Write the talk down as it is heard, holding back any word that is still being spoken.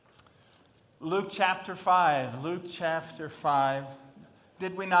Luke chapter 5. Luke chapter 5.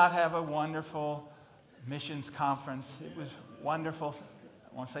 Did we not have a wonderful missions conference? It was wonderful.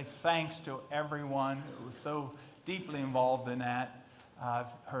 I want to say thanks to everyone who was so deeply involved in that. I've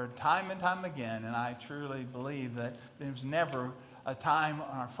heard time and time again, and I truly believe that there's never a time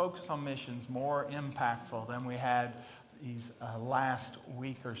on our focus on missions more impactful than we had these last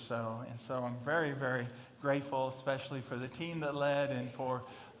week or so. And so I'm very, very grateful, especially for the team that led and for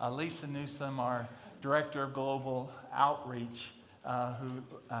Lisa Newsom, our Director of Global Outreach, who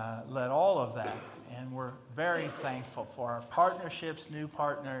led all of that. And we're very thankful for our partnerships, new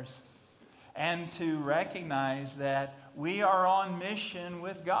partners, and to recognize that we are on mission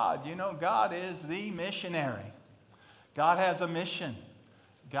with God. You know, God is the missionary. God has a mission.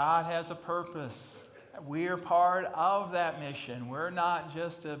 God has a purpose. We are part of that mission. We're not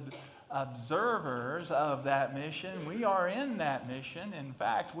just observers of that mission. We are in that mission. In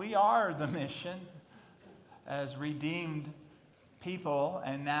fact, we are the mission as redeemed people,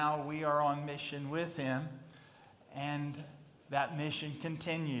 and now we are on mission with Him, and that mission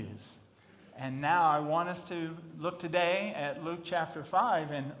continues. And now I want us to look today at Luke chapter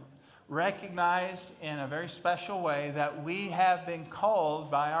 5 and recognize in a very special way that we have been called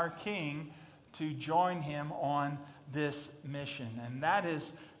by our King to join Him on this mission. And that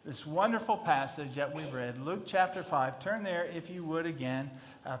is this wonderful passage that we've read, Luke chapter 5. Turn there, if you would, again,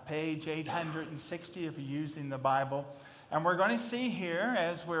 page 860 if you're using the Bible. And we're going to see here,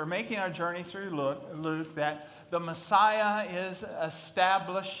 as we're making our journey through Luke, that the Messiah is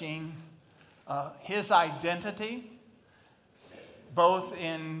establishing His identity, both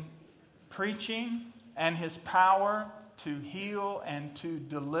in preaching and His power to heal and to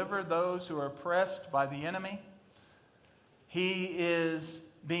deliver those who are oppressed by the enemy. He is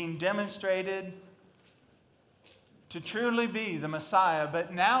being demonstrated to truly be the Messiah.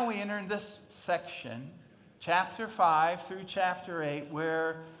 But now we enter this section, chapter 5 through chapter 8,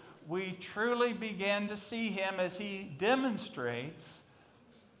 where we truly begin to see Him as He demonstrates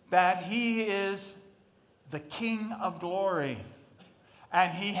that He is the King of glory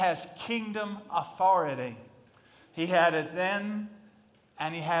and He has kingdom authority. He had it then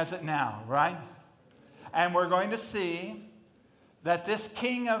and He has it now, right? And we're going to see that this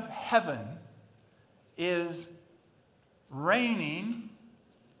King of heaven is reigning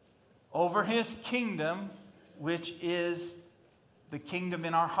over His kingdom, which is the kingdom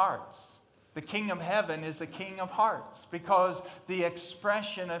in our hearts. The King of heaven is the King of hearts, because the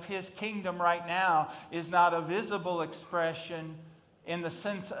expression of His kingdom right now is not a visible expression in the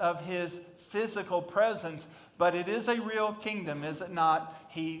sense of His physical presence, but it is a real kingdom, is it not?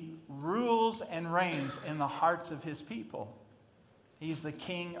 He rules and reigns in the hearts of His people. He's the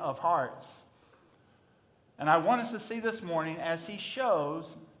King of hearts. And I want us to see this morning as He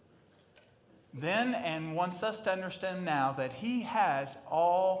shows then and wants us to understand now that He has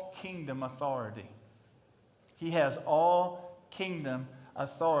all kingdom authority. He has all kingdom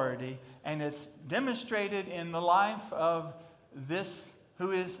authority, and it's demonstrated in the life of this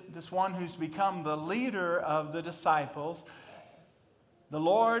one who's become the leader of the disciples. The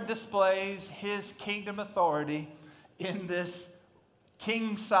Lord displays His kingdom authority in this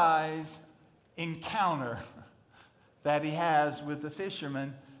king-size encounter that He has with the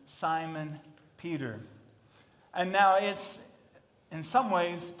fisherman Simon Peter. And now it's, in some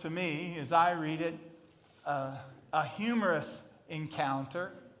ways, to me, as I read it, a humorous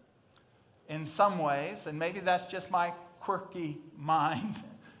encounter in some ways, and maybe that's just my quirky mind.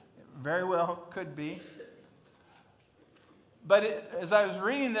 Very well could be. But as I was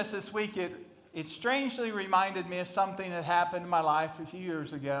reading this week, it strangely reminded me of something that happened in my life a few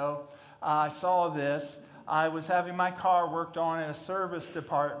years ago. I saw this. I was having my car worked on in a service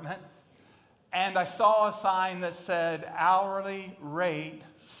department, and I saw a sign that said hourly rate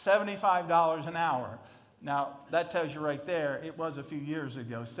 $75 an hour. Now, that tells you right there, it was a few years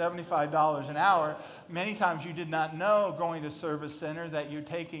ago, $75 an hour. Many times you did not know going to service center that you're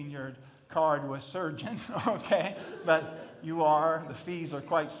taking your car to a surgeon, okay? But you are. The fees are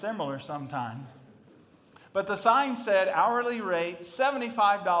quite similar sometimes. But the sign said hourly rate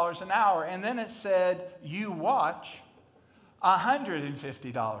 $75 an hour, and then it said you watch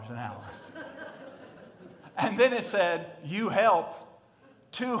 $150 an hour. And then it said you help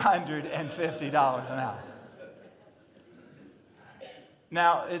 $250 an hour.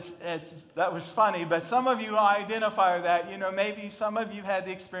 Now, that was funny, but some of you identify that. You know, maybe some of you had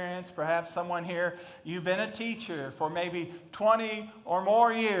the experience, perhaps someone here, you've been a teacher for maybe 20 or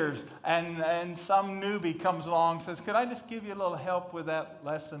more years, and some newbie comes along and says, could I just give you a little help with that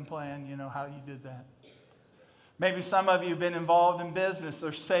lesson plan, you know, how you did that? Maybe some of you have been involved in business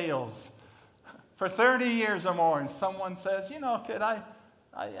or sales. for 30 years or more, and someone says, kid, I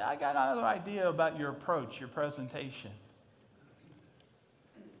got another idea about your approach, your presentation.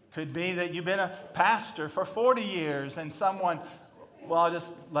 Could be that you've been a pastor for 40 years and someone, well, I'll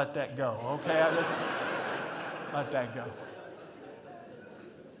just let that go, okay? I'll just let that go.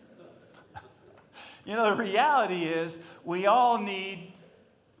 The reality is we all need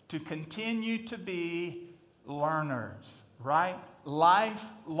to continue to be learners, right?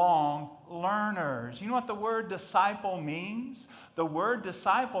 Lifelong learners. You know what the word disciple means? The word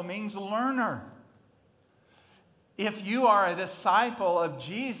disciple means learner. If you are a disciple of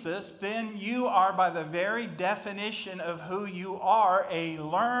Jesus, then you are, by the very definition of who you are, a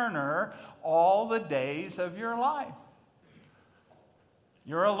learner all the days of your life.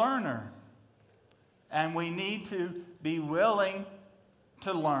 You're a learner. And we need to be willing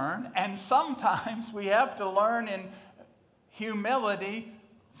to learn. And sometimes we have to learn in humility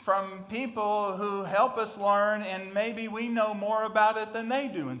from people who help us learn, and maybe we know more about it than they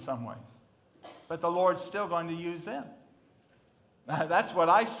do in some ways. But the Lord's still going to use them. That's what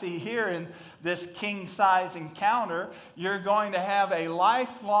I see here in this king-size encounter. You're going to have a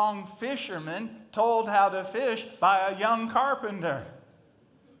lifelong fisherman told how to fish by a young carpenter.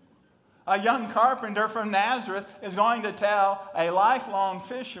 A young carpenter from Nazareth is going to tell a lifelong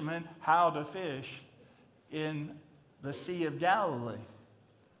fisherman how to fish in the Sea of Galilee.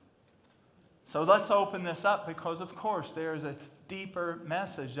 So let's open this up because, of course, there's a deeper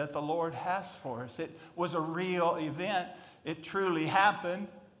message that the Lord has for us. It was a real event. It truly happened,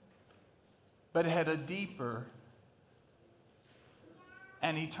 but it had a deeper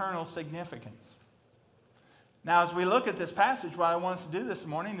and eternal significance. Now, as we look at this passage, what I want us to do this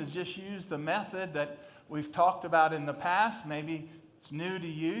morning is just use the method that we've talked about in the past. Maybe it's new to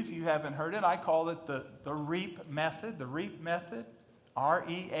you if you haven't heard it. I call it the REAP method, the REAP method,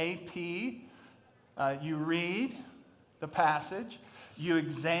 R-E-A-P. You read the passage, you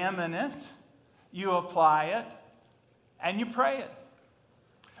examine it, you apply it, and you pray it.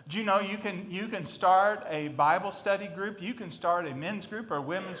 Do you know you can start a Bible study group, you can start a men's group or a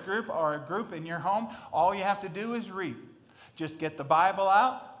women's group or a group in your home. All you have to do is read. Just get the Bible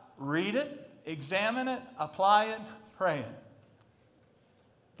out, read it, examine it, apply it, pray it.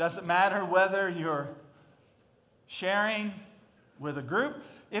 Doesn't matter whether you're sharing with a group,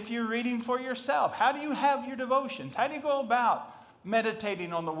 if you're reading for yourself. How do you have your devotions? How do you go about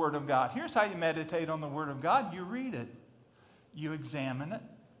meditating on the Word of God? Here's how you meditate on the Word of God. You read it. You examine it.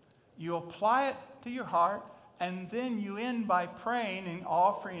 You apply it to your heart. And then you end by praying and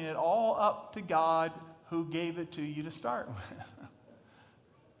offering it all up to God who gave it to you to start with.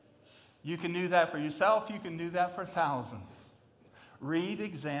 You can do that for yourself. You can do that for thousands. Read,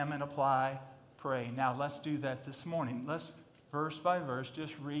 examine, apply, pray. Now let's do that this morning. Let's verse by verse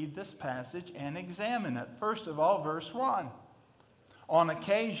just read this passage and examine it. First of all, verse 1. On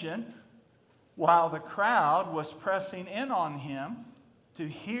occasion, while the crowd was pressing in on him to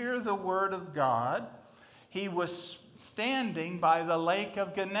hear the word of God, he was standing by the lake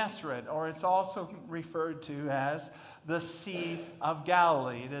of Gennesaret, or it's also referred to as the Sea of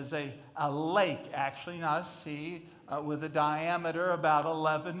Galilee. It is a lake, actually, not a sea, with a diameter about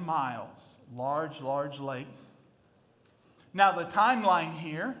 11 miles. Large lake. Now, the timeline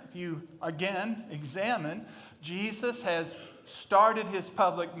here, if you, again, examine, Jesus has started his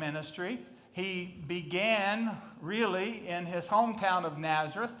public ministry. He began, really, in his hometown of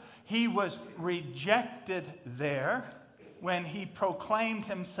Nazareth. He was rejected there when he proclaimed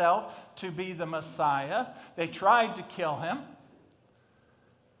himself to be the Messiah. They tried to kill him.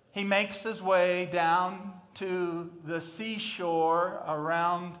 He makes his way down to the seashore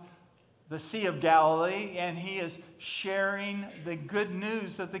around the Sea of Galilee, and he is sharing the good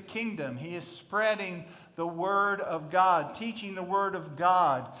news of the kingdom. He is spreading the word of God, teaching the word of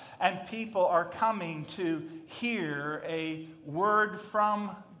God, and people are coming to hear a word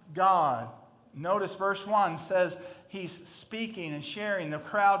from God. Notice verse 1 says he's speaking and sharing. The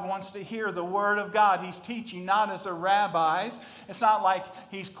crowd wants to hear the word of God. He's teaching not as the rabbis. It's not like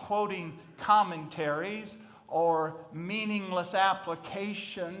he's quoting commentaries or meaningless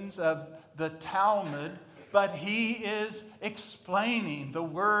applications of the Talmud, but he is explaining the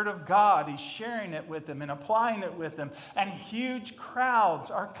Word of God. He's sharing it with them and applying it with them. And huge crowds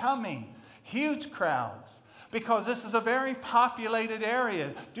are coming. Huge crowds. Because this is a very populated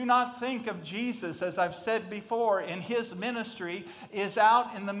area. Do not think of Jesus, as I've said before, in his ministry is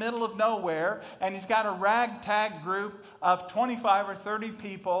out in the middle of nowhere, and he's got a ragtag group of 25 or 30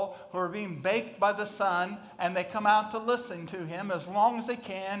 people who are being baked by the sun, and they come out to listen to him as long as they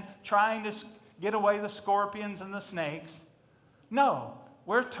can, trying to get away the scorpions and the snakes. No,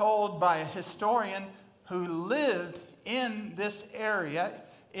 we're told by a historian who lived in this area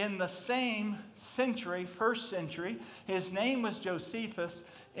in the same century, first century. His name was Josephus.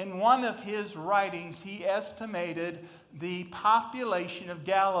 In one of his writings, he estimated the population of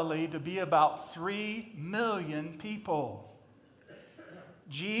Galilee to be about 3 million people.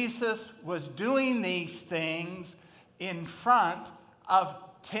 Jesus was doing these things in front of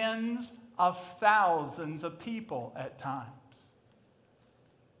tens of thousands of people at times.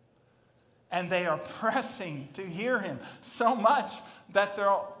 And they are pressing to hear him so much that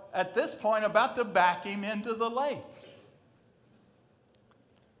they're at this point about to back him into the lake.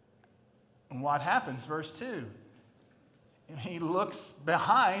 And what happens? Verse 2. He looks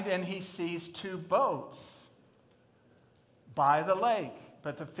behind and he sees 2 boats by the lake.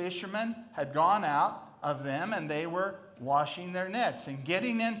 But the fishermen had gone out of them and they were washing their nets. And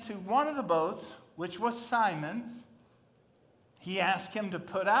getting into one of the boats, which was Simon's, he asked him to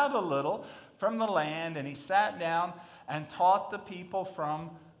put out a little from the land, and he sat down and taught the people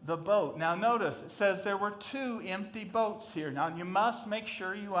from the boat. Now notice, it says there were 2 empty boats here. Now you must make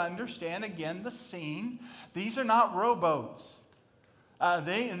sure you understand again the scene. These are not rowboats.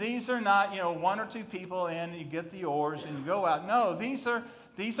 These are not, 1 or 2 people in, you get the oars and you go out. No, these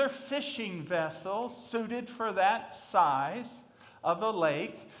are fishing vessels suited for that size of a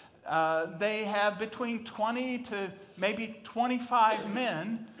lake. They have between 20 to maybe 25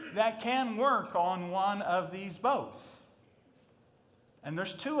 men that can work on one of these boats. And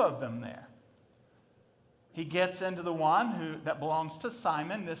there's 2 of them there. He gets into the one that belongs to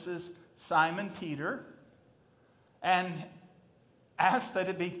Simon. This is Simon Peter. And asks that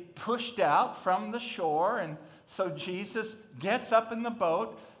it be pushed out from the shore. And so Jesus gets up in the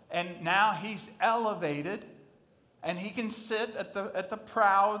boat, and now he's elevated, and he can sit at the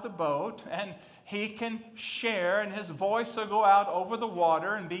prow of the boat, and he can share, and his voice will go out over the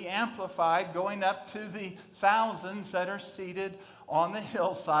water and be amplified, going up to the thousands that are seated on the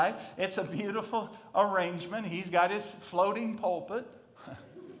hillside. It's a beautiful arrangement. He's got his floating pulpit,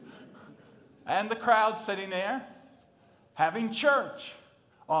 and the crowd sitting there having church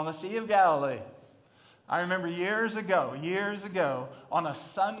on the Sea of Galilee. I remember years ago, on a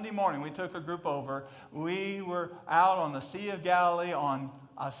Sunday morning, we took a group over. We were out on the Sea of Galilee on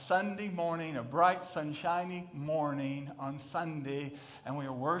a Sunday morning, a bright, sunshiny morning on Sunday, and we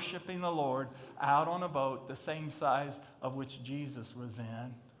were worshiping the Lord out on a boat the same size of which Jesus was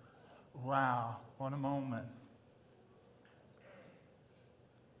in. Wow, what a moment.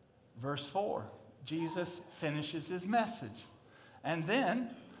 Verse 4, Jesus finishes his message. And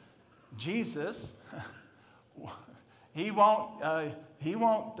then Jesus, he won't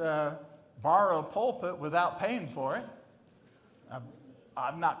borrow a pulpit without paying for it.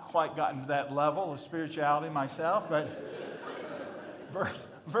 I've not quite gotten to that level of spirituality myself, but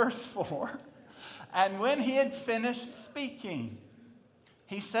verse 4, and when he had finished speaking,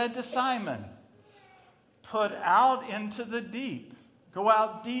 he said to Simon, "Put out into the deep, go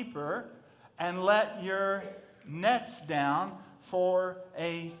out deeper, and let your nets down for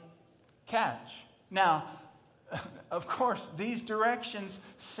a catch." Now, of course, these directions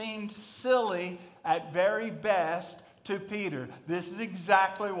seemed silly at very best to Peter. This is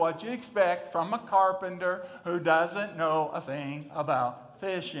exactly what you'd expect from a carpenter who doesn't know a thing about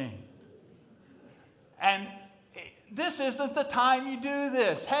fishing. And this isn't the time you do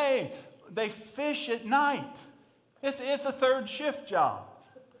this. Hey, they fish at night. It's a 3rd shift job.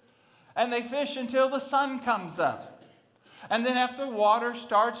 And they fish until the sun comes up. And then after water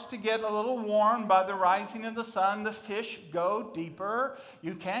starts to get a little warm by the rising of the sun, the fish go deeper.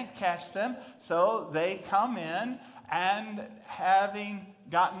 You can't catch them. So they come in, and having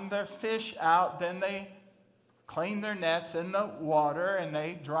gotten their fish out, then they clean their nets in the water and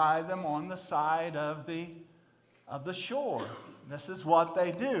they dry them on the side of the shore. This is what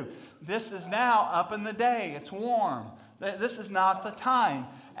they do. This is now up in the day. It's warm. This is not the time.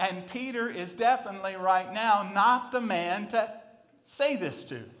 And Peter is definitely right now not the man to say this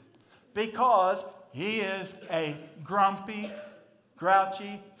to, because he is a grumpy,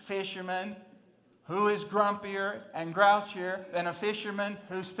 grouchy fisherman who is grumpier and grouchier than a fisherman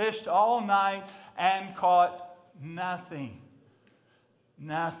who's fished all night and caught nothing.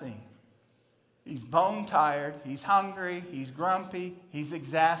 Nothing. He's bone tired, he's hungry, he's grumpy, he's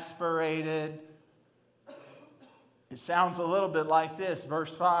exasperated. It sounds a little bit like this,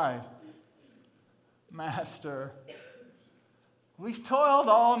 verse 5. "Master, we've toiled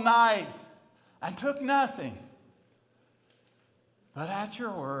all night and took nothing. But at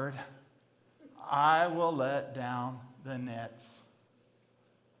your word, I will let down the nets."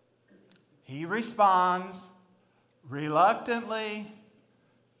 He responds reluctantly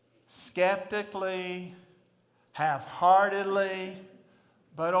skeptically, half-heartedly,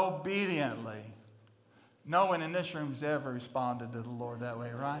 but obediently. No one in this room has ever responded to the Lord that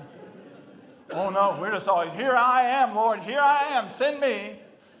way, right? Oh no, we're just always, here I am, Lord, here I am, send me.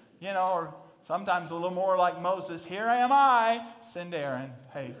 Or sometimes a little more like Moses, here am I, send Aaron.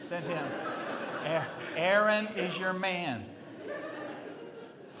 Hey, send him. Aaron is your man.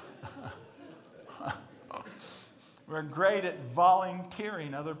 We're great at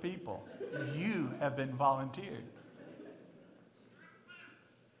volunteering other people. You have been volunteered.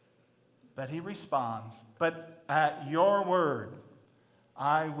 But he responds, but at your word,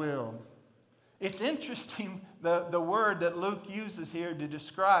 I will. It's interesting, the word that Luke uses here to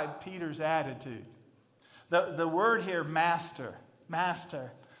describe Peter's attitude. The word here, master,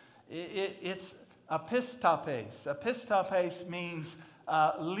 it's epistopes. Epistopes means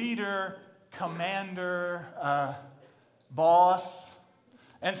leader, commander, boss.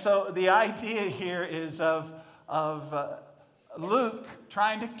 And so the idea here is of Luke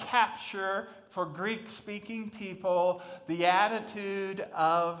trying to capture for Greek-speaking people the attitude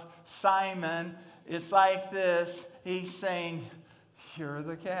of Simon. It's like this. He's saying, you're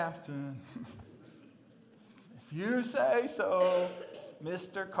the captain. If you say so,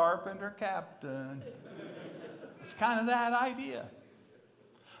 Mr. Carpenter Captain. It's kind of that idea.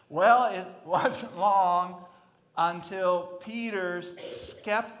 Well, it wasn't long until Peter's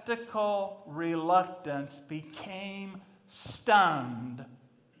skeptical reluctance became stunned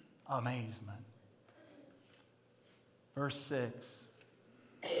amazement. Verse 6.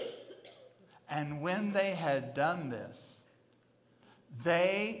 And when they had done this,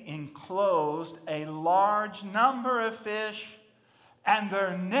 they enclosed a large number of fish, and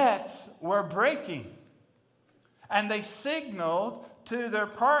their nets were breaking. And they signaled to their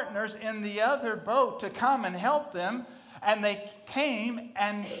partners in the other boat to come and help them, and they came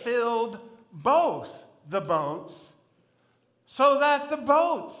and filled both the boats, so that the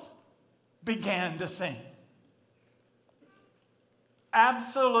boats began to sink.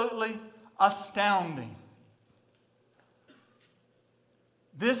 Absolutely astounding.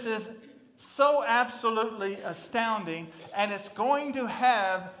 This is so absolutely astounding, and it's going to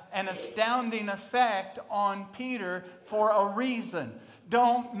have an astounding effect on Peter for a reason.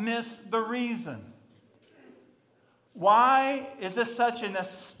 Don't miss the reason. Why is this such an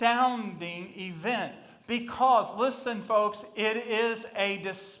astounding event? Because, listen, folks, it is a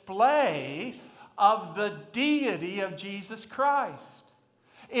display of the deity of Jesus Christ.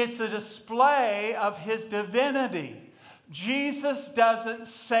 It's a display of his divinity. Jesus doesn't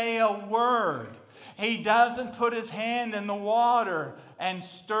say a word. He doesn't put his hand in the water and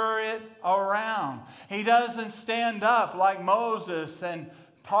stir it around. He doesn't stand up like Moses and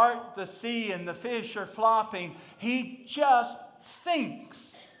part the sea and the fish are flopping. He just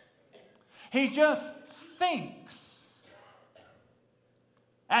thinks. He just thinks.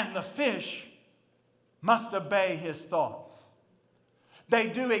 And the fish must obey his thoughts. They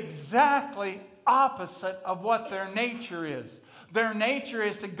do exactly opposite of what their nature is. Their nature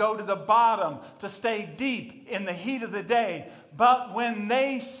is to go to the bottom, to stay deep in the heat of the day. But when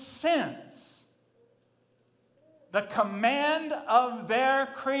they sense the command of their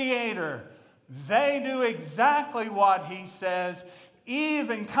Creator, they do exactly what he says,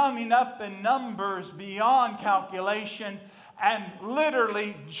 even coming up in numbers beyond calculation and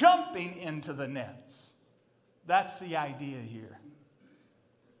literally jumping into the nets. That's the idea here.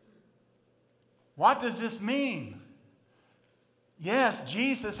 What does this mean? Yes,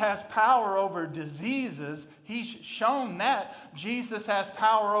 Jesus has power over diseases. He's shown that. Jesus has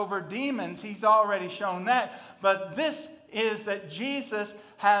power over demons. He's already shown that. But this is that Jesus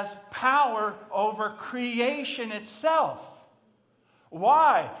has power over creation itself.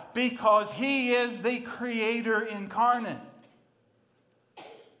 Why? Because he is the Creator incarnate.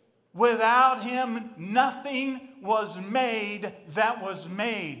 Without him, nothing was made that was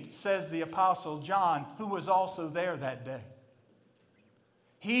made, says the Apostle John, who was also there that day.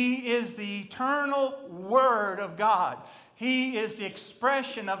 He is the eternal Word of God. He is the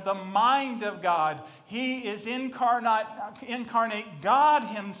expression of the mind of God. He is incarnate God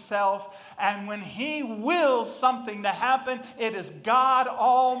himself. And when he wills something to happen, it is God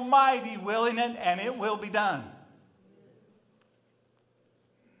Almighty willing it, and it will be done.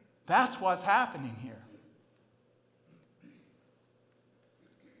 That's what's happening here.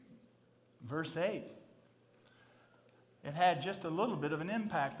 Verse 8. It had just a little bit of an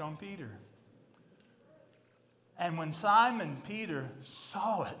impact on Peter. And when Simon Peter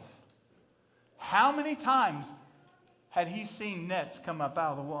saw it, how many times had he seen nets come up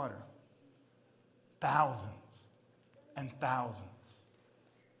out of the water? Thousands and thousands.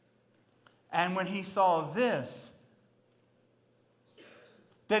 And when he saw this,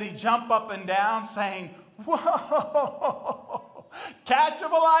 did he jump up and down saying, "Whoa, catch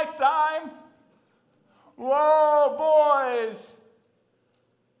of a lifetime. Whoa, boys,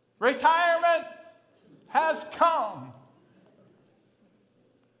 retirement has come"?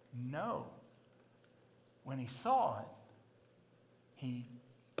 No. When he saw it, he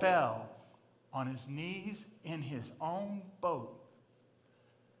fell on his knees in his own boat.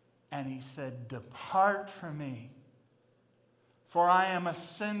 And he said, "Depart from me, for I am a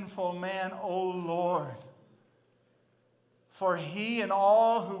sinful man, O Lord." For he and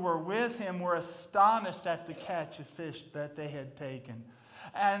all who were with him were astonished at the catch of fish that they had taken.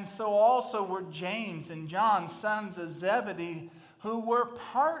 And so also were James and John, sons of Zebedee, who were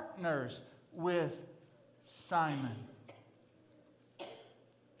partners with Simon.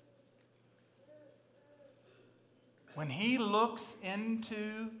 When he looks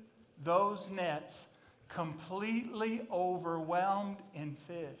into those nets, completely overwhelmed in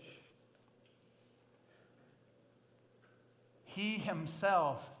fish, he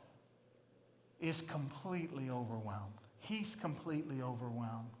himself is completely overwhelmed. He's completely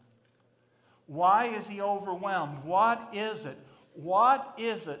overwhelmed. Why is he overwhelmed? What is it? What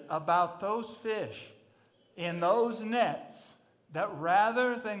is it about those fish in those nets that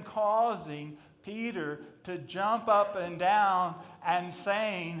rather than causing Peter to jump up and down and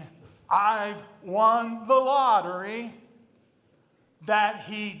saying, "I've won the lottery," that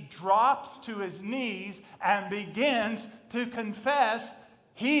he drops to his knees and begins to confess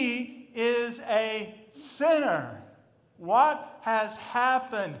he is a sinner? What has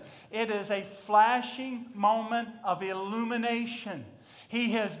happened? It is a flashing moment of illumination.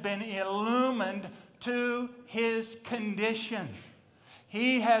 He has been illumined to his condition.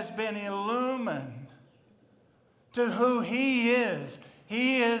 He has been illumined to who he is.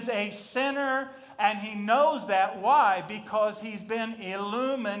 He is a sinner, and he knows that. Why? Because he's been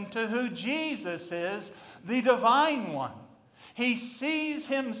illumined to who Jesus is, the divine one. He sees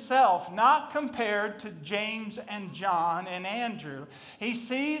himself not compared to James and John and Andrew. He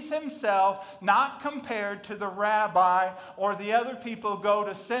sees himself not compared to the rabbi or the other people who go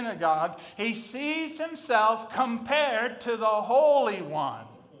to synagogue. He sees himself compared to the Holy One.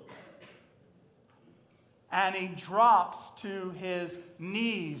 And he drops to his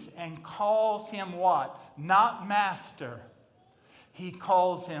knees and calls him what? Not master. He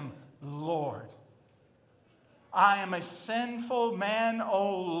calls him Lord. "I am a sinful man,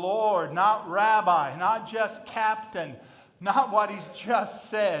 O Lord," not rabbi, not just captain, not what he's just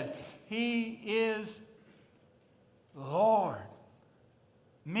said. He is Lord,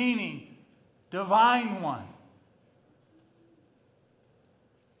 meaning divine one.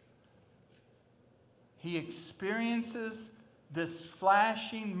 He experiences this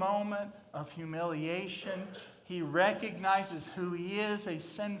flashing moment of humiliation. He recognizes who he is, a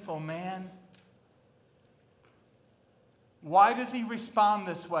sinful man. Why does he respond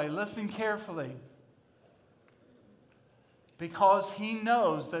this way? Listen carefully. Because he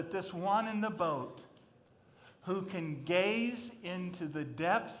knows that this one in the boat who can gaze into the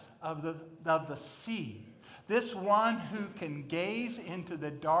depths of the sea, this one who can gaze into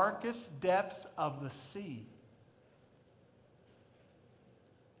the darkest depths of the sea,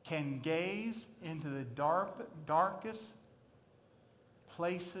 can gaze into the darkest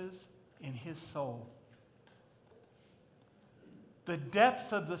places in his soul. The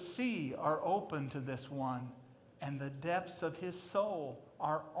depths of the sea are open to this one, and the depths of his soul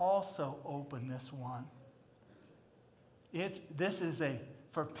are also open this one.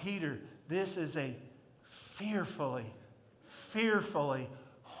 For Peter, this is a fearfully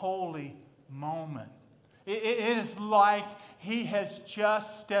holy moment. It is like he has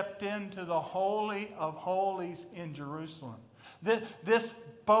just stepped into the Holy of Holies in Jerusalem. This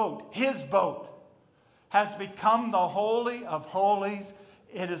boat, his boat, has become the Holy of Holies.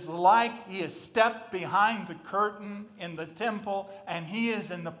 It is like he has stepped behind the curtain in the temple and he is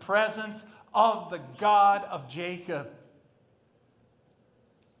in the presence of the God of Jacob.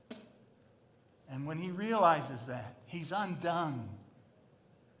 And when he realizes that, he's undone.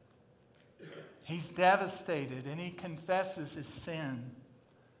 He's devastated and he confesses his sin.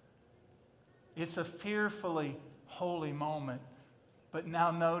 It's a fearfully holy moment. But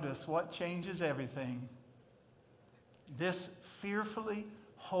now notice what changes everything. This fearfully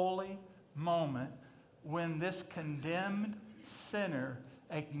holy moment when this condemned sinner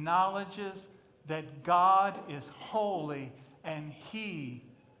acknowledges that God is holy and he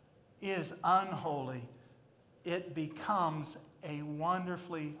is unholy, it becomes a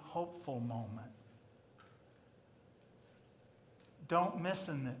wonderfully hopeful moment. Don't miss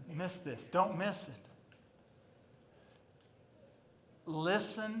this. Don't miss it.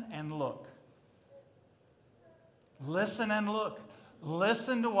 Listen and look. Listen and look.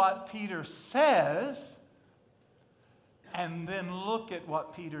 Listen to what Peter says, and then look at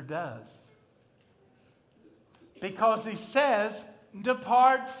what Peter does. Because he says,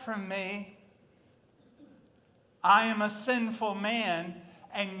 "Depart from me. I am a sinful man,"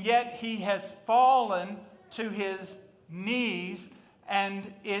 and yet he has fallen to his knees,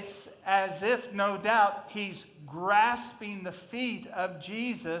 and it's as if, no doubt, he's grasping the feet of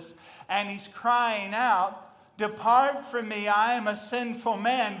Jesus, and he's crying out, "Depart from me, I am a sinful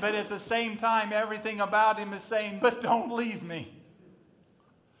man." But at the same time, everything about him is saying, "But don't leave me.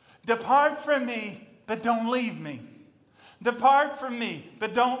 Depart from me, but don't leave me. Depart from me,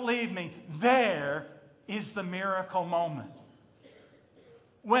 but don't leave me." There is the miracle moment.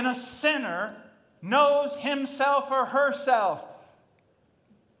 When a sinner knows himself or herself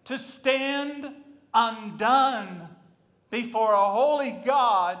to stand undone before a holy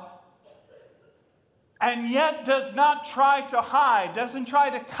God, and yet does not try to hide, doesn't try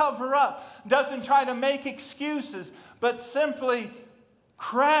to cover up, doesn't try to make excuses, but simply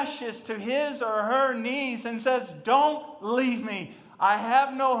crashes to his or her knees and says, "Don't leave me. I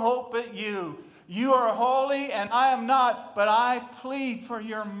have no hope but you. You are holy and I am not, but I plead for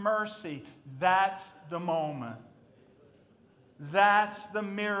your mercy." That's the moment. That's the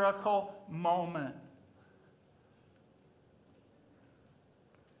miracle moment.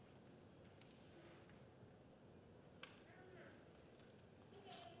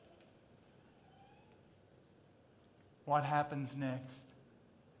 What happens next?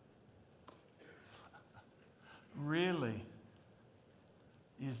 Really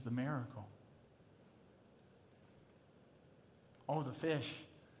is the miracle. Oh, the fish.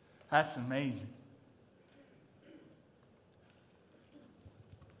 That's amazing.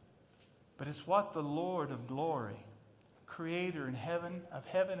 But it's what the Lord of glory, Creator of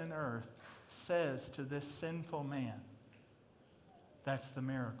heaven and earth, says to this sinful man. That's the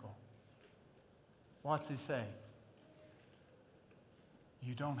miracle. What's he say?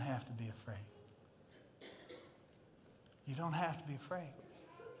 You don't have to be afraid. You don't have to be afraid.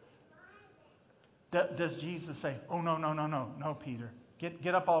 Does Jesus say, "Oh, no, Peter.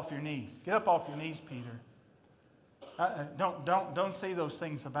 Get up off your knees. Get up off your knees, Peter. Don't say those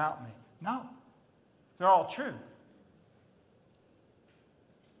things about me." No. They're all true.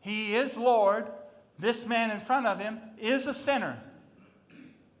 He is Lord. This man in front of him is a sinner.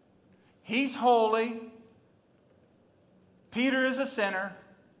 He's holy. Peter is a sinner.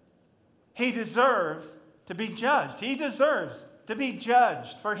 He deserves to be judged. He deserves to be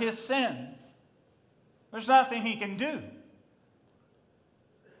judged for his sins. There's nothing he can do.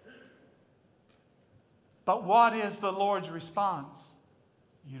 But what is the Lord's response?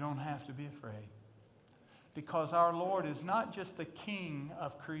 You don't have to be afraid. Because our Lord is not just the King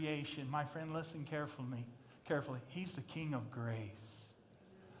of creation. My friend, listen carefully. He's the King of grace.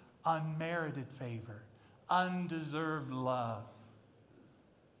 Unmerited favor. Undeserved love.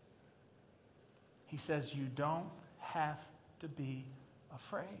 He says you don't have to be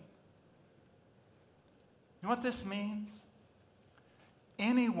afraid. You know what this means?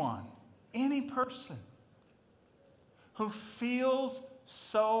 Anyone, any person who feels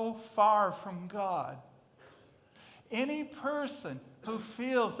so far from God, any person who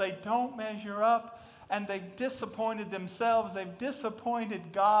feels they don't measure up and they've disappointed themselves, they've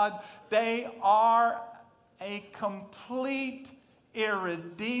disappointed God, they are a complete,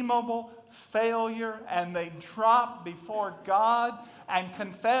 irredeemable failure, and they drop before God and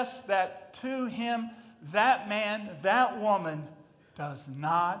confess that to Him, that man, that woman does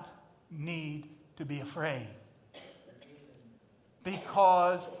not need to be afraid.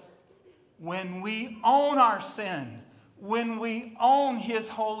 Because when we own our sin, when we own His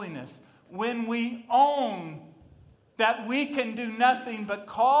holiness, when we own that we can do nothing but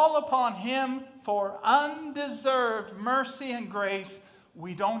call upon Him for undeserved mercy and grace,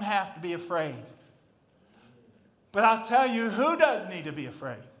 we don't have to be afraid. But I'll tell you who does need to be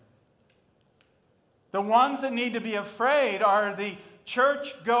afraid. The ones that need to be afraid are the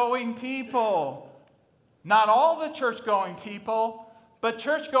church-going people. Not all the church-going people, but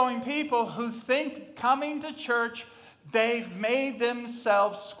church-going people who think coming to church, they've made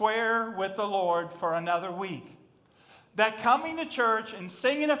themselves square with the Lord for another week. That coming to church and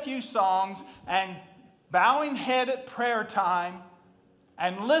singing a few songs and bowing head at prayer time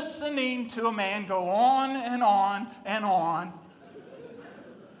and listening to a man go on and on and on,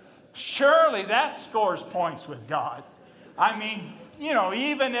 surely that scores points with God. I mean,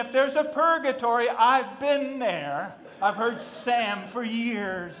 even if there's a purgatory, I've been there. I've heard Sam for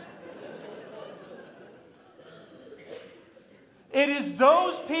years. It is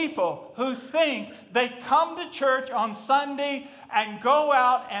those people who think they come to church on Sunday and go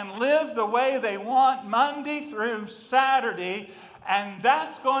out and live the way they want Monday through Saturday, and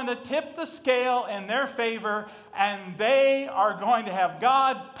that's going to tip the scale in their favor, and they are going to have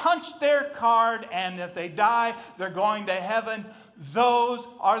God punch their card, and if they die, they're going to heaven. Those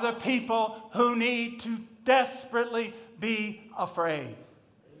are the people who need to desperately be afraid.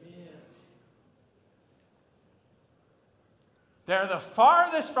 They're the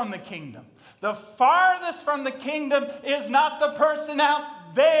farthest from the kingdom. The farthest from the kingdom is not the person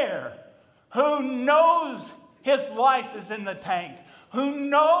out there who knows his life is in the tank, who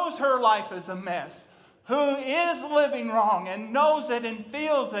knows her life is a mess, who is living wrong and knows it and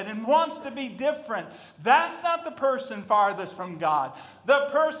feels it and wants to be different. That's not the person farthest from God. The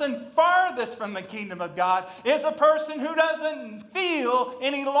person farthest from the kingdom of God is a person who doesn't feel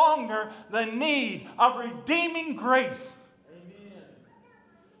any longer the need of redeeming grace.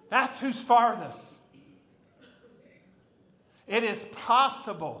 That's who's farthest. It is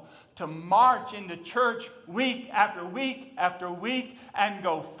possible to march into church week after week after week and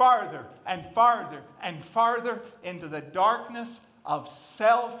go farther and farther and farther into the darkness of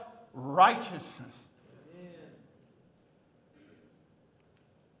self-righteousness.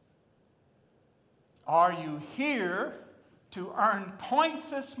 Are you here to earn points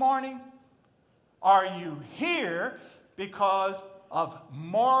this morning? Are you here because of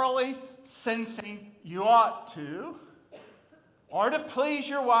morally sensing you ought to, or to please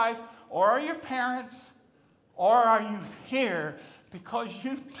your wife, or your parents, or are you here because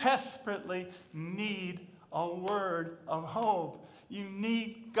you desperately need a word of hope? You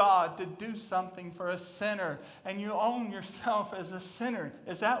need God to do something for a sinner, and you own yourself as a sinner.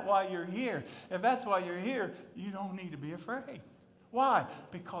 Is that why you're here? If that's why you're here, you don't need to be afraid. Why?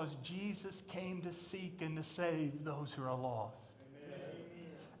 Because Jesus came to seek and to save those who are lost.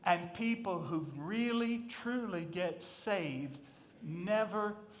 And people who really, truly get saved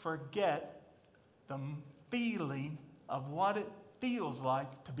never forget the feeling of what it feels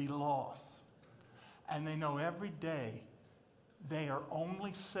like to be lost. And they know every day they are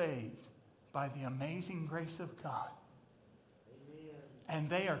only saved by the amazing grace of God. Amen. And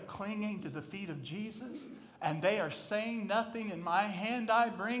they are clinging to the feet of Jesus, and they are saying, nothing in my hand I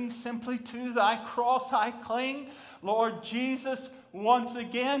bring, simply to thy cross I cling. Lord Jesus, once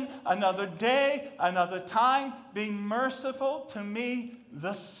again, another day, another time, be merciful to me,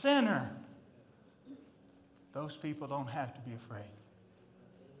 the sinner. Those people don't have to be afraid.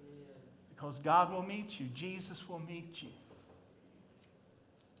 Because God will meet you. Jesus will meet you.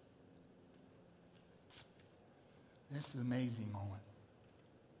 This is an amazing moment.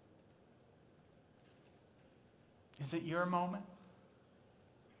 Is it your moment?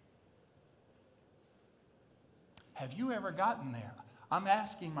 Have you ever gotten there? I'm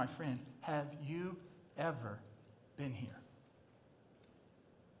asking my friend, have you ever been here?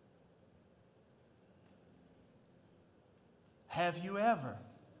 Have you ever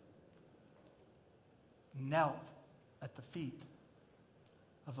knelt at the feet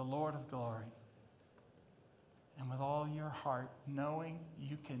of the Lord of glory, and with all your heart, knowing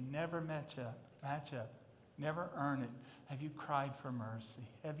you can never match up, never earn it, have you cried for mercy?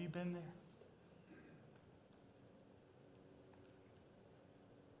 Have you been there?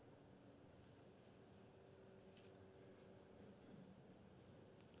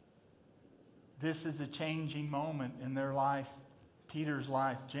 This is a changing moment in their life, Peter's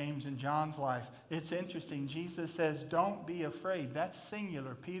life, James and John's life. It's interesting. Jesus says, don't be afraid. That's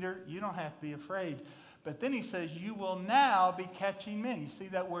singular. Peter, you don't have to be afraid. But then he says, you will now be catching men. You see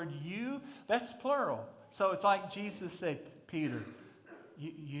that word you? That's plural. So it's like Jesus said, Peter,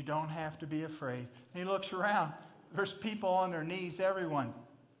 you don't have to be afraid. And he looks around. There's people on their knees, everyone.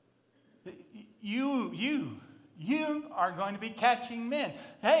 You are going to be catching men.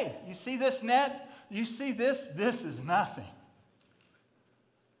 Hey, you see this net? You see this? This is nothing.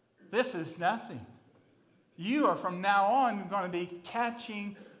 This is nothing. You are from now on going to be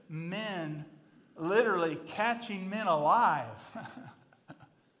catching men, literally catching men alive.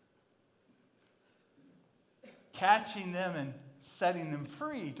 Catching them and setting them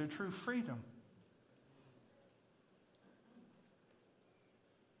free to true freedom.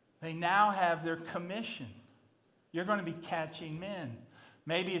 They now have their commission. You're going to be catching men.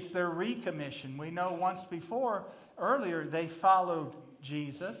 Maybe it's their recommission. We know once before, earlier, they followed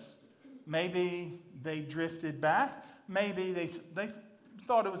Jesus. Maybe they drifted back. Maybe they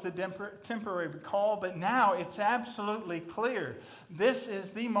thought it was a temporary call, but now it's absolutely clear. This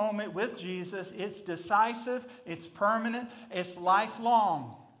is the moment with Jesus. It's decisive, it's permanent, it's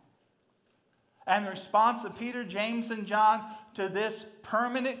lifelong. And the response of Peter, James, and John to this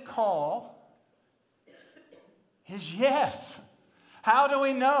permanent call is yes. How do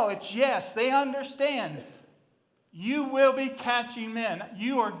we know? It's yes. They understand. You will be catching men.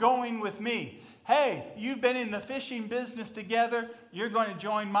 You are going with me. Hey, you've been in the fishing business together. You're going to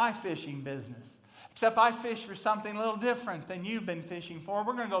join my fishing business. Except I fish for something a little different than you've been fishing for.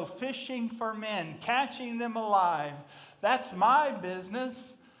 We're going to go fishing for men, catching them alive. That's my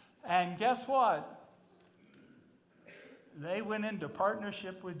business. And guess what? They went into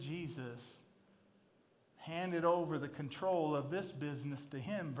partnership with Jesus, handed over the control of this business to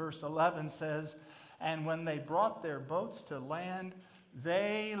him. Verse 11 says, and when they brought their boats to land,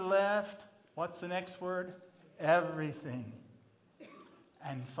 they left, what's the next word? Everything,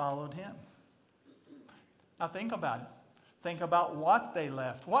 and followed him. Now think about it. Think about what they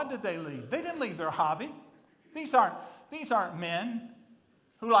left. What did they leave? They didn't leave their hobby. These aren't men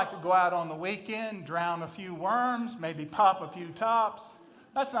who like to go out on the weekend, drown a few worms, maybe pop a few tops.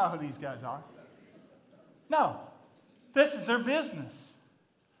 That's not who these guys are. No, this is their business.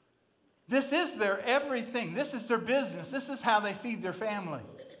 This is their everything. This is their business. This is how they feed their family.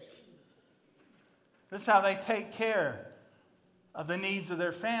 This is how they take care of the needs of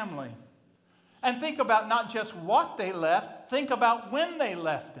their family. And think about not just what they left, think about when they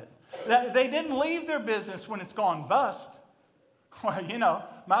left it. They didn't leave their business when it's gone bust. Well,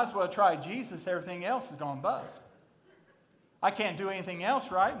 might as well try Jesus. Everything else has gone bust. I can't do anything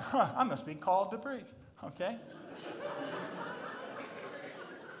else, right? I must be called to preach. Okay?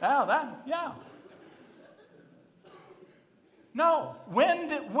 Yeah. No.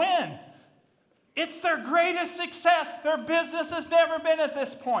 When? It's their greatest success. Their business has never been at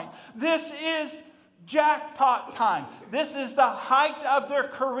this point. This is jackpot time. This is the height of their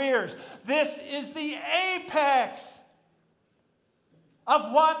careers. This is the apex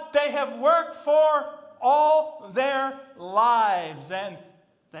of what they have worked for all their lives. And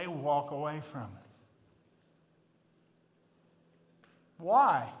they walk away from it.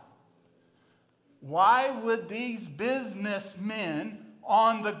 Why? Why would these businessmen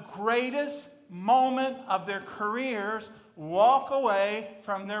on the greatest moment of their careers walk away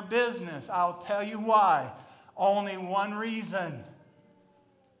from their business? I'll tell you why. Only one reason.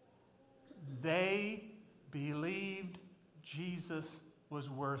 They believed Jesus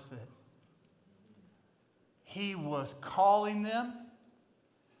was worth it. He was calling them,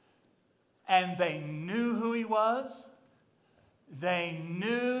 and they knew who he was. They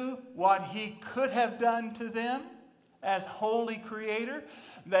knew what he could have done to them as holy creator.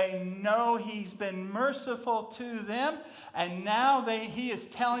 They know he's been merciful to them. And now he is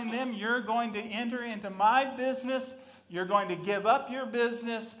telling them, you're going to enter into my business. You're going to give up your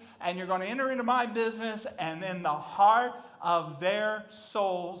business. And you're going to enter into my business. And in the heart of their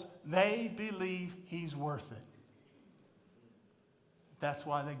souls, they believe he's worth it. That's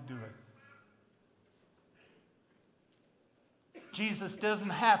why they do it. Jesus doesn't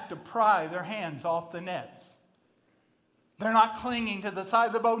have to pry their hands off the nets. They're not clinging to the side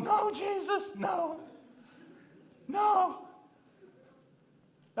of the boat. No, Jesus, no.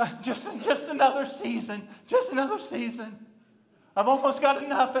 Just another season. Just another season. I've almost got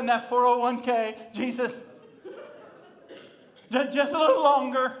enough in that 401k. Jesus, just a little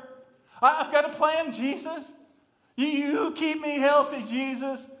longer. I've got a plan, Jesus. You keep me healthy,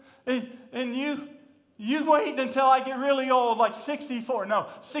 Jesus. And you wait until I get really old, like 64. No,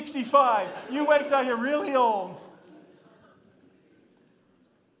 65. You wait till I get really old.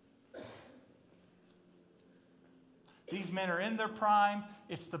 These men are in their prime.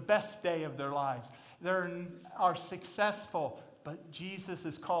 It's the best day of their lives. They are successful, but Jesus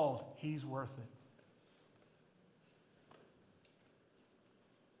is called. He's worth it.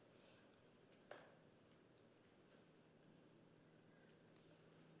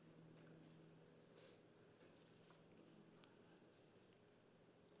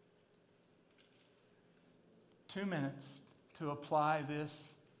 Two minutes to apply this.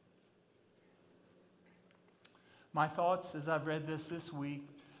 My thoughts as I've read this week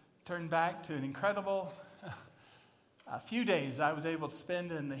turn back to an incredible a few days I was able to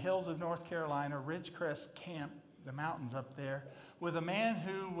spend in the hills of North Carolina, Ridgecrest Camp, the mountains up there, with a man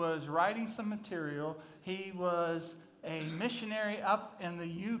who was writing some material. He was a missionary up in the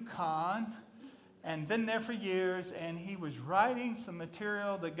Yukon and been there for years, and he was writing some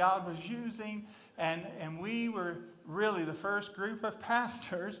material that God was using, and we were really the first group of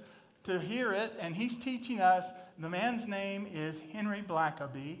pastors to hear it, and he's teaching us. The man's name is Henry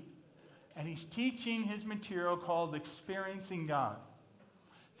Blackaby, and he's teaching his material called Experiencing God.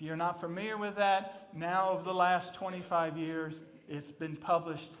 If you're not familiar with that, now over the last 25 years, it's been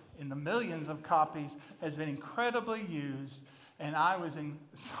published in the millions of copies, has been incredibly used, and I was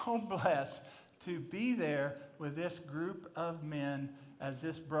so blessed to be there with this group of men as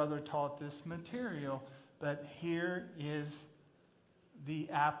this brother taught this material. But here is the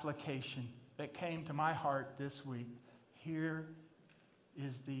application that came to my heart this week. Here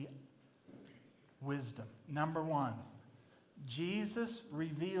is the wisdom. Number one, Jesus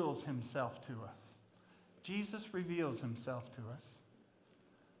reveals himself to us. Jesus reveals himself to us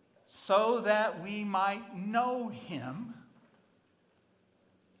so that we might know him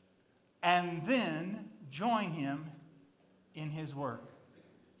and then join him in his work.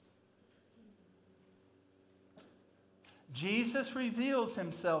 Jesus reveals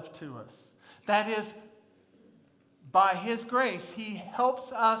himself to us. That is, by his grace, he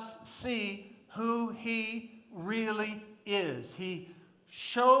helps us see who he really is. He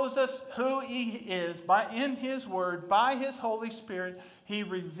shows us who he is in his word, by his Holy Spirit. He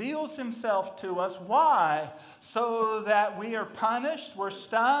reveals himself to us. Why? So that we are punished, we're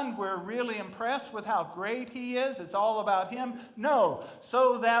stunned, we're really impressed with how great he is. It's all about him. No,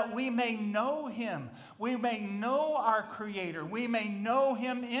 so that we may know him. We may know our Creator. We may know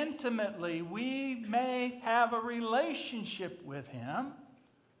him intimately. We may have a relationship with him.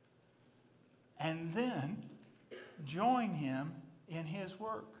 And then join him in his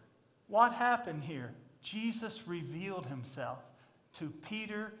work. What happened here? Jesus revealed himself to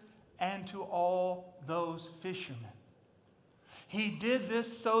Peter and to all those fishermen. He did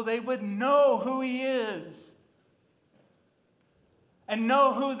this so they would know who he is and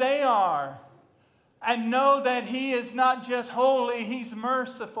know who they are and know that he is not just holy, he's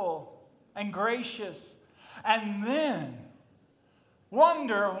merciful and gracious. And then,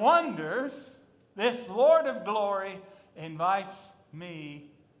 wonder of wonders, this Lord of glory invites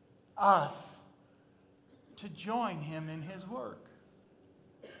us, to join him in his work.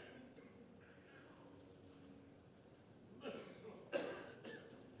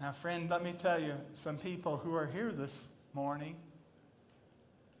 Now, friend, let me tell you, some people who are here this morning,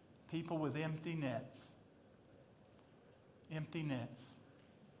 people with empty nets. Empty nets.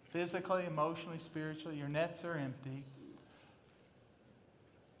 Physically, emotionally, spiritually, your nets are empty.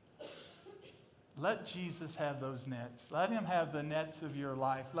 Let Jesus have those nets. Let him have the nets of your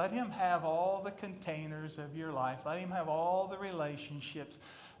life. Let him have all the containers of your life. Let him have all the relationships.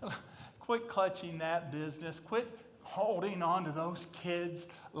 Quit clutching that business. Quit holding on to those kids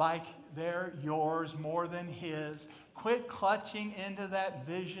like they're yours more than his. Quit clutching into that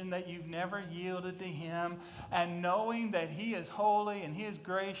vision that you've never yielded to him, and knowing that he is holy and he is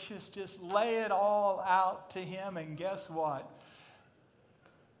gracious, just lay it all out to him. And guess what?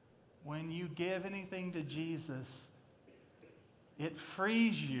 When you give anything to Jesus, it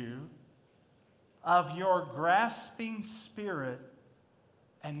frees you of your grasping spirit,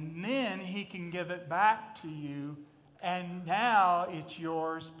 and then he can give it back to you, and now it's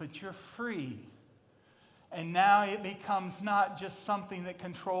yours, but you're free. And now it becomes not just something that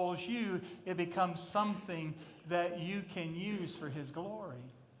controls you, it becomes something that you can use for his glory.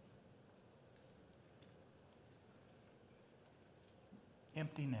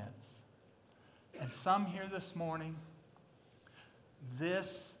 Empty nets. And some here this morning,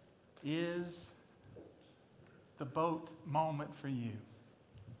 this is the boat moment for you.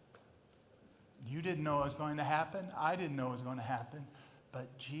 You didn't know it was going to happen. I didn't know it was going to happen.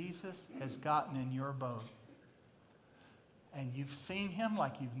 But Jesus has gotten in your boat. And you've seen him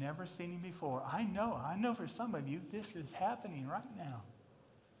like you've never seen him before. I know for some of you, this is happening right now.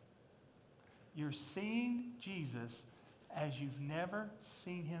 You're seeing Jesus as you've never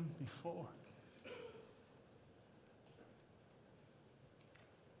seen him before.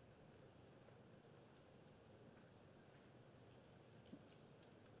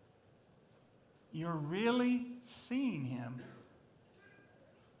 You're really seeing him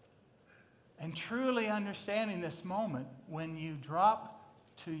and truly understanding this moment when you drop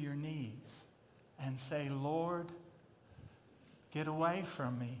to your knees and say, Lord, get away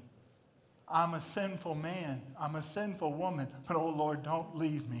from me. I'm a sinful man. I'm a sinful woman. But, oh, Lord, don't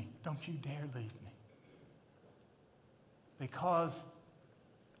leave me. Don't you dare leave me. Because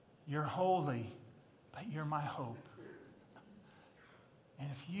you're holy, but you're my hope. And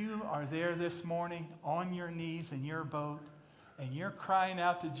if you are there this morning on your knees in your boat and you're crying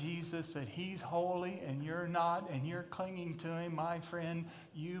out to Jesus that he's holy and you're not, and you're clinging to him, my friend,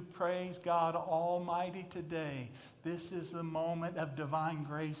 you praise God Almighty today. This is the moment of divine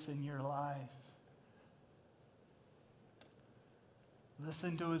grace in your life.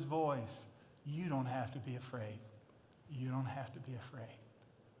 Listen to his voice. You don't have to be afraid. You don't have to be afraid.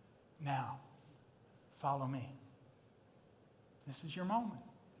 Now, follow me. This is your moment.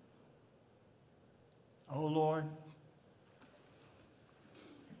 Oh Lord,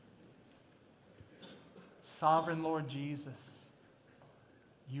 sovereign Lord Jesus,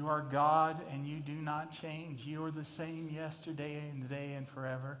 you are God and you do not change. You are the same yesterday and today and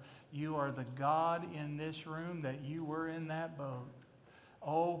forever. You are the God in this room that you were in that boat.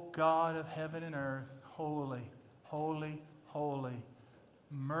 Oh God of heaven and earth, holy, holy, holy,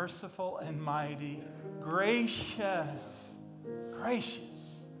 merciful and mighty, gracious, gracious.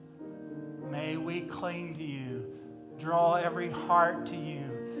 May we cling to you, draw every heart to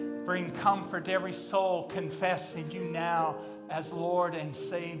you, bring comfort to every soul, confessing you now as Lord and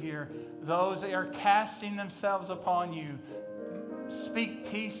Savior. Those that are casting themselves upon you,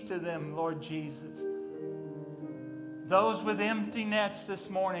 speak peace to them, Lord Jesus. Those with empty nets this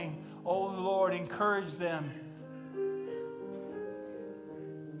morning, oh Lord, encourage them.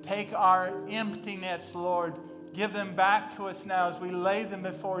 Take our empty nets, Lord. Give them back to us now as we lay them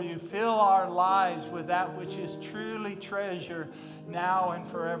before you. Fill our lives with that which is truly treasure now and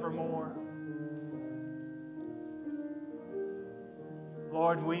forevermore.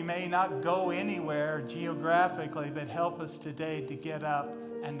 Lord, we may not go anywhere geographically, but help us today to get up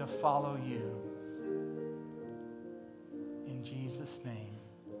and to follow you. In Jesus' name,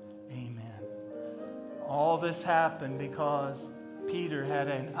 amen. All this happened because Peter had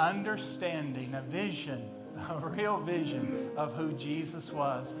an understanding, a vision, a real vision of who Jesus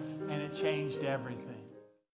was, and it changed everything.